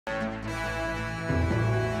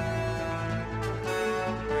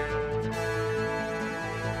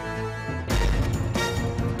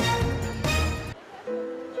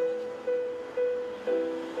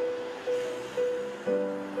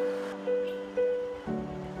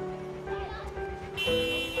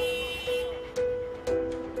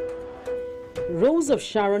Rose of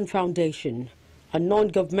Sharon Foundation, a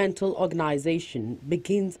non-governmental organization,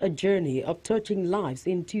 begins a journey of touching lives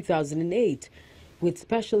in 2008 with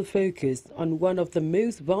special focus on one of the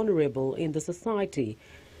most vulnerable in the society,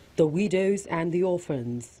 the widows and the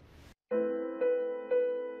orphans.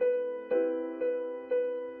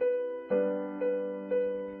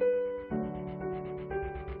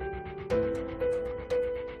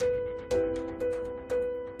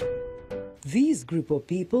 These group of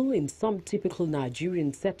people in some typical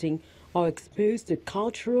Nigerian setting are exposed to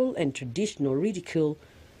cultural and traditional ridicule,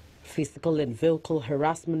 physical and vocal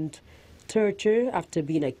harassment, torture after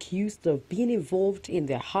being accused of being involved in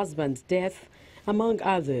their husband's death, among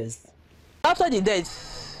others. After the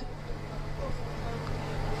death,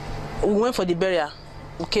 we went for the burial,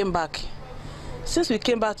 we came back. Since we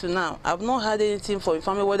came back to now, I've not had anything for the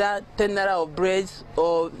family, whether 10 naira of bread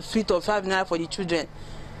or sweet or 5 naira for the children.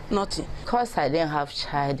 Nothing. Because I didn't have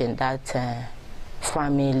child in that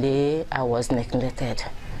family, I was neglected.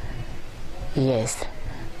 Yes,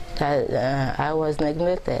 I was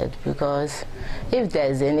neglected because if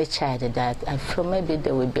there's any child that I feel maybe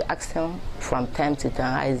they will be asking from time to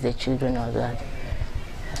time, how is the children or that.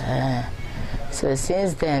 So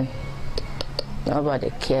since then,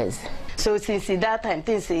 nobody cares. So since that time,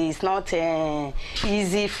 things is not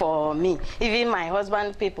easy for me. Even my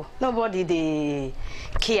husband people, nobody they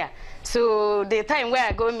care. So the time where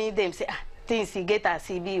I go meet them, say, things you get as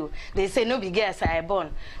CBU. They say no big girls I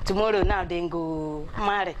born. Tomorrow now they go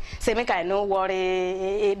marry. Say make I no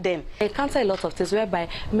worry them. I encounter a lot of things whereby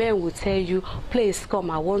men will tell you, please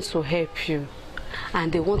come, I want to help you.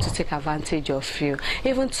 And they want to take advantage of you.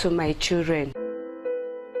 Even to my children.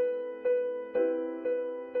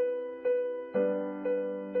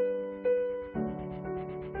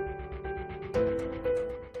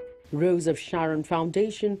 Rose of Sharon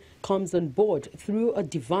Foundation comes on board through a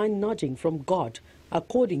divine nudging from God,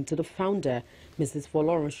 according to the founder, Mrs.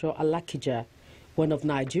 Folorunsho Alakija, one of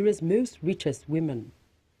Nigeria's most richest women.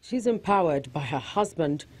 She's empowered by her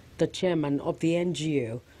husband, the chairman of the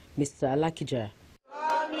NGO, Mr. Alakija.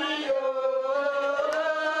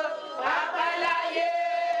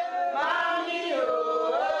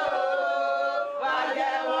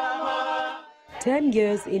 10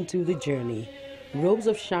 years into the journey, Rose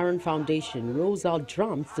of Sharon Foundation rolls out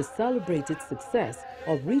drums to celebrate its success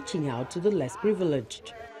of reaching out to the less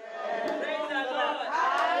privileged. Praise the Lord.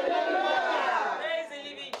 Praise the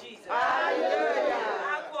living Jesus.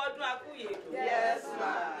 Yes,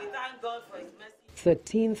 we thank God for His mercy.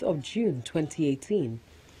 13th of June 2018,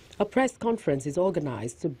 a press conference is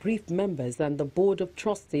organized to brief members and the Board of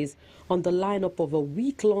Trustees on the lineup of a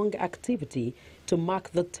week-long activity to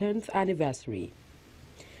mark the 10th anniversary.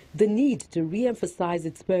 The need to re-emphasize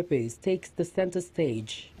its purpose takes the center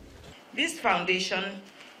stage. This foundation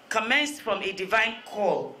commenced from a divine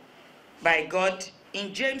call by God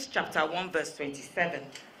in James chapter 1 verse 27,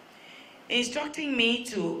 instructing me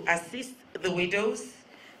to assist the widows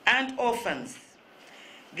and orphans.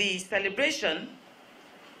 The celebration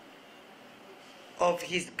of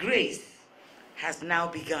His grace has now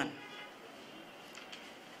begun.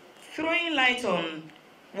 Throwing light on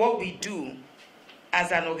what we do as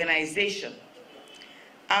an organization,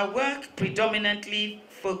 our work predominantly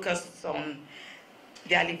focuses on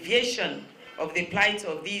the alleviation of the plight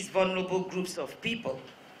of these vulnerable groups of people.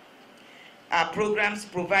 Our programs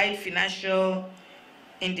provide financial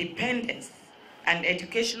independence and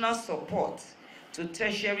educational support to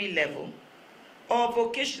tertiary level or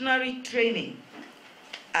vocational training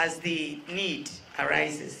as the need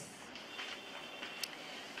arises.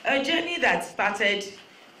 A journey that started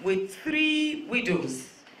with 3 widows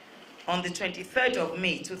on the 23rd of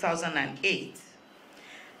May 2008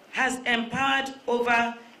 has empowered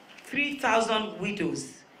over 3,000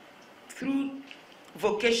 widows through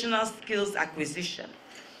vocational skills acquisition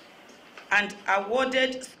and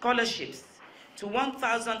awarded scholarships to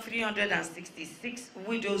 1,366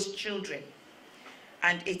 widows' children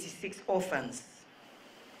and 86 orphans.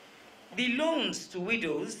 The loans to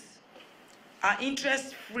widows are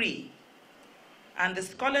interest-free, and the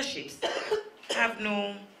scholarships have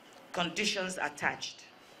no conditions attached.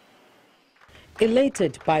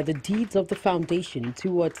 Elated by the deeds of the foundation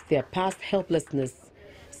towards their past helplessness,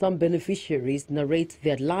 some beneficiaries narrate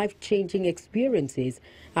their life-changing experiences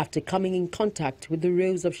after coming in contact with the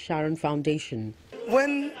Rose of Sharon Foundation.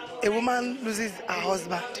 When a woman loses her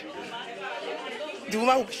husband, the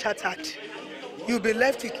woman will be shattered. You'll be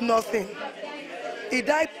left with nothing. He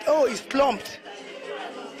died, he slumped.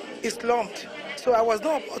 He slumped. So I was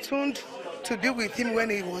not opportuned to be with him when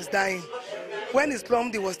he was dying. When he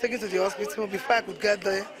slumped, he was taken to the hospital. Before I could get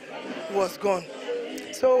there, he was gone.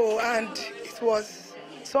 So, and it was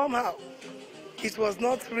somehow, it was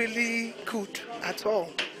not really good at all.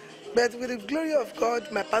 But with the glory of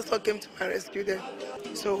God, my pastor came to my rescue then.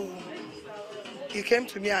 So he came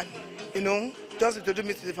to me and, just introduced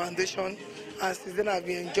me to the foundation. And since then I've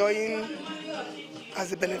been enjoying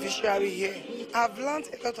as a beneficiary here. I've learned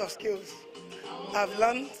a lot of skills. I've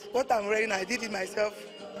learned what I'm wearing, I did it myself.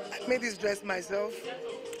 I made this dress myself.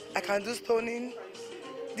 I can do stoning.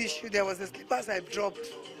 This shoe, there was the slippers I dropped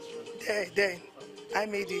there. I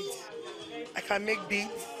made it. I can make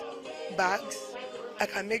beads, bags. I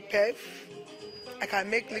can make perf. I can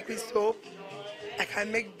make liquid soap. I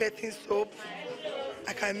can make bathing soap.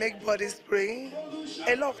 I can make body spray.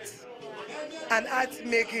 A lot. And art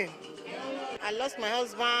making. I lost my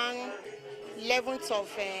husband 11th of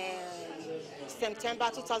September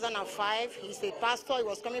 2005. He's a pastor. He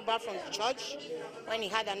was coming back from church when he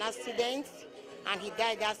had an accident and he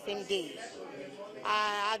died that same day.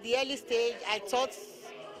 At the early stage, I thought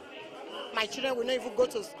my children would not even go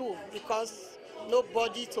to school because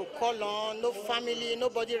nobody to call on, no family,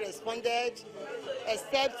 nobody responded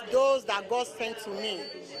except those that God sent to me.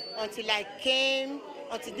 Until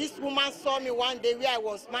this woman saw me one day where I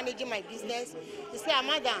was managing my business. He said,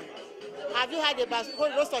 "Madam, have you heard about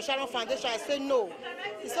the Sharon Foundation?" I said, "No."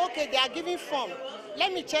 He said, "Okay, they are giving form.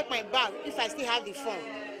 Let me check my bag if I still have the form."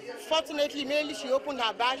 Fortunately, immediately she opened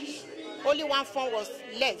her bag. Only one form was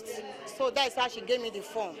left. So that's how she gave me the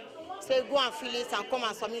form. Say, "Go and fill it and come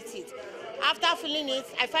and submit it." After filling it,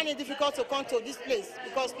 I find it difficult to come to this place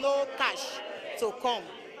because no cash to come.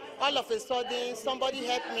 All of a sudden, somebody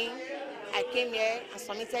helped me. I came here and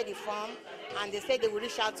submitted the form, and they said they would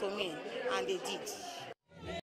reach out to me, and they did.